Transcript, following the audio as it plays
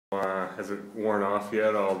Has it worn off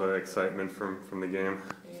yet, all the excitement from the game?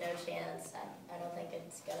 No chance. I don't think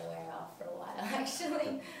it's going to wear off for a while,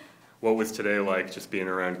 actually. What was today like, just being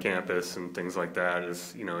around campus and things like that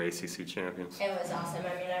as, ACC champions? It was awesome.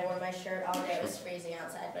 I mean, I wore my shirt all day. It was freezing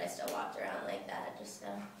outside, but I still walked around like that just so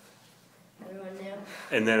everyone knew.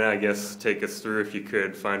 And then I guess take us through, if you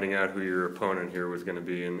could, finding out who your opponent here was going to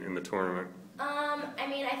be in the tournament. I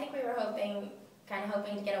mean, I think we were kind of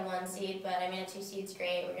hoping to get a 1 seed, but I mean, a 2 seed's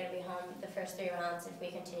great. We're going to be home the first 3 rounds if we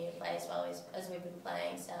continue to play as well as we've been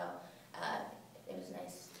playing, so it was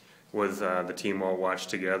nice. Was the team all watched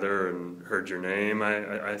together and heard your name,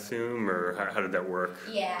 I assume, or how did that work?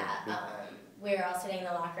 Yeah, we were all sitting in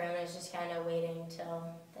the locker room and it was just kind of waiting till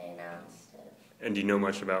they announced it. And do you know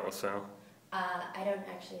much about LaSalle? I don't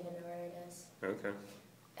actually even know where it is. Okay.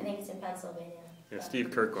 I think it's in Pennsylvania. Yeah,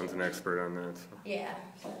 Steve Kirkland's an expert on that. So. Yeah.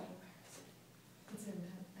 So. It's in,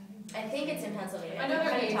 I think it's in Pennsylvania. I know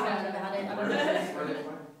we talked about it.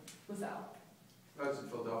 LaSalle. That's in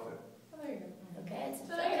Philadelphia. Oh, there you go. Okay, it's in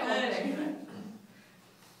So there you go.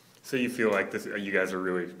 So you feel like you guys are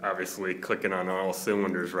really obviously clicking on all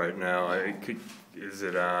cylinders right now. Is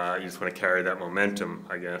it you just want to carry that momentum,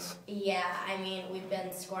 I guess? Yeah, I mean, we've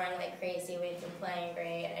been scoring like crazy. We've been playing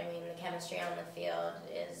great. I mean, the chemistry on the field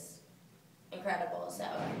is incredible. So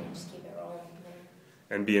I mean, just keep it rolling.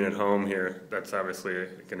 And being at home here, that's obviously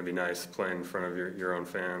going to be nice, playing in front of your own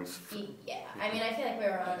fans. Yeah, I mean, I feel like we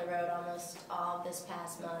were on the road almost all this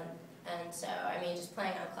past month. And so, I mean, just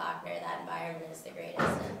playing on Klockner, that environment is the greatest.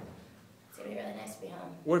 And it's going to be really nice to be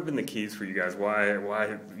home. What have been the keys for you guys? Why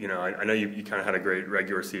I know you kind of had a great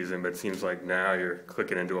regular season, but it seems like now you're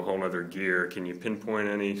clicking into a whole other gear. Can you pinpoint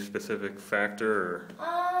any specific factor? Or?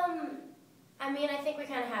 I mean, I think we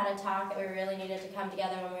kind of had a talk that we really needed to come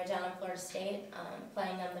together when we were down in Florida State,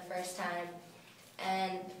 playing them the first time.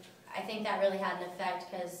 And I think that really had an effect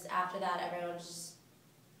because after that, everyone just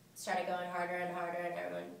started going harder and harder, and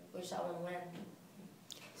everyone wished I would win.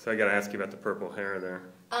 So I got to ask you about the purple hair there.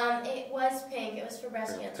 It was pink. It was for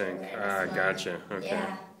breast cancer Pink. awareness. Gotcha. Okay.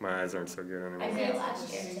 Yeah. My eyes aren't so good anymore. I did it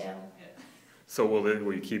last year too. So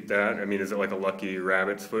will you keep that? I mean, is it like a lucky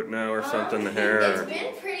rabbit's foot now or something? The hair? It's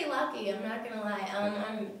been pretty lucky. I'm not gonna lie.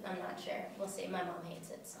 I'm not sure. We'll see. My mom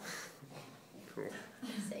hates it, so Cool.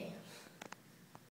 we'll see.